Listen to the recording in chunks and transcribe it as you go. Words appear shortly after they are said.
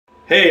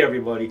Hey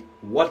everybody,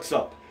 what's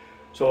up?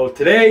 So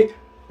today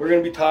we're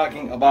going to be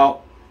talking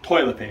about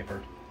toilet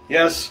paper.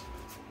 Yes,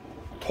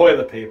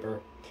 toilet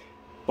paper.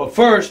 But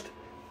first,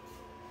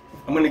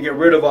 I'm going to get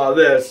rid of all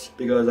this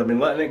because I've been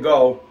letting it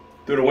go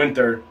through the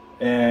winter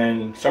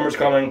and summer's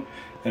coming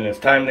and it's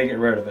time to get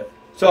rid of it.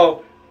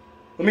 So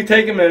let me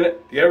take a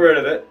minute to get rid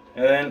of it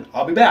and then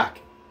I'll be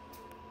back.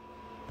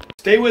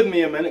 Stay with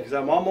me a minute because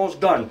I'm almost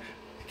done.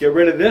 Get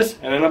rid of this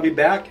and then I'll be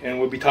back and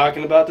we'll be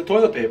talking about the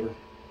toilet paper.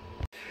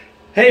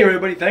 Hey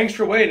everybody, thanks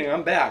for waiting.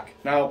 I'm back.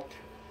 Now,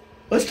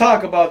 let's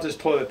talk about this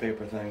toilet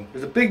paper thing.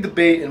 There's a big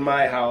debate in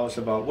my house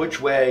about which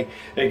way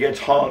it gets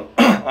hung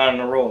on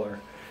the roller.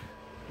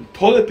 The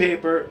toilet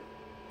paper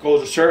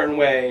goes a certain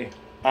way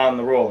on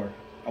the roller.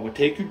 I will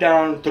take you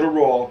down to the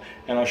roll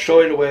and I'll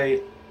show you the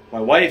way my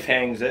wife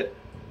hangs it,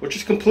 which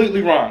is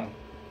completely wrong.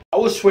 I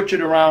will switch it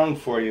around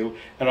for you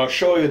and I'll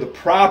show you the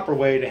proper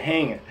way to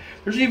hang it.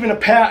 There's even a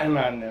patent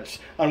on this,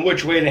 on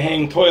which way to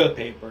hang toilet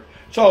paper.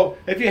 So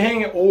if you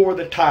hang it over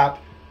the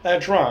top,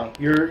 that's wrong.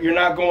 You're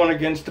not going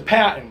against the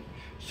patent.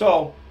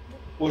 So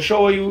we'll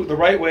show you the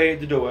right way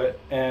to do it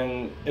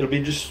and it'll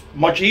be just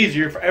much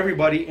easier for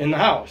everybody in the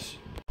house.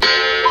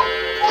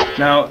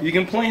 Now you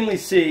can plainly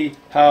see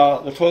how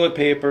the toilet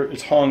paper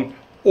is hung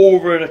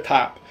over the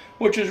top,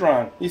 which is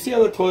wrong. You see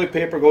how the toilet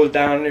paper goes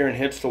down there and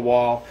hits the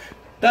wall?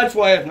 That's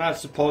why it's not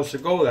supposed to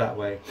go that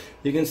way.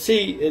 You can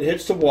see it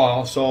hits the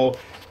wall, so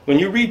when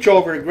you reach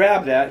over to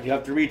grab that, you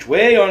have to reach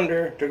way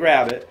under to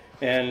grab it,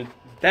 and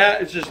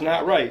that is just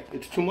not right.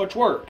 It's too much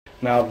work.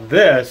 Now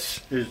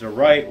this is the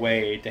right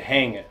way to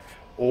hang it,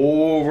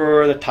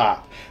 over the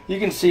top.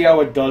 You can see how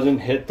it doesn't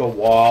hit the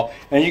wall,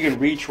 and you can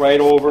reach right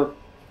over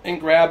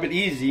and grab it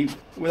easy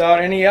without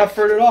any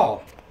effort at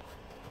all.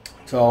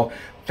 So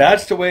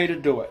that's the way to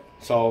do it.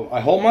 So I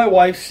hope my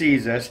wife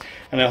sees this,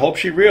 and I hope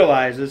she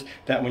realizes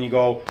that when you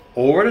go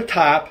over the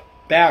top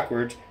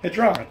backwards, it's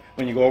wrong.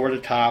 When you go over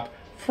the top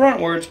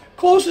frontwards,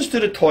 closest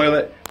to the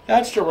toilet,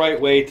 that's the right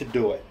way to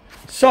do it.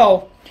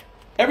 So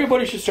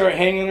everybody should start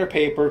hanging their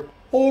paper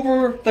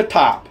over the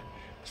top.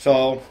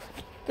 So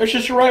that's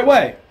just the right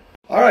way.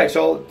 Alright,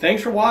 so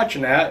thanks for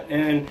watching that,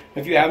 and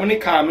if you have any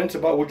comments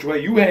about which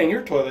way you hang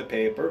your toilet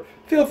paper,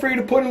 feel free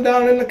to put them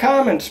down in the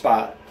comment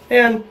spot.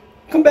 And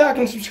come back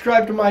and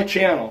subscribe to my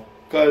channel,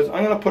 because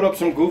I'm going to put up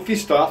some goofy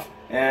stuff,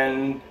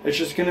 and it's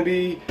just going to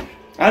be,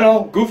 I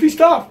don't know, goofy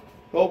stuff.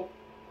 Well,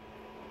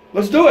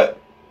 let's do it.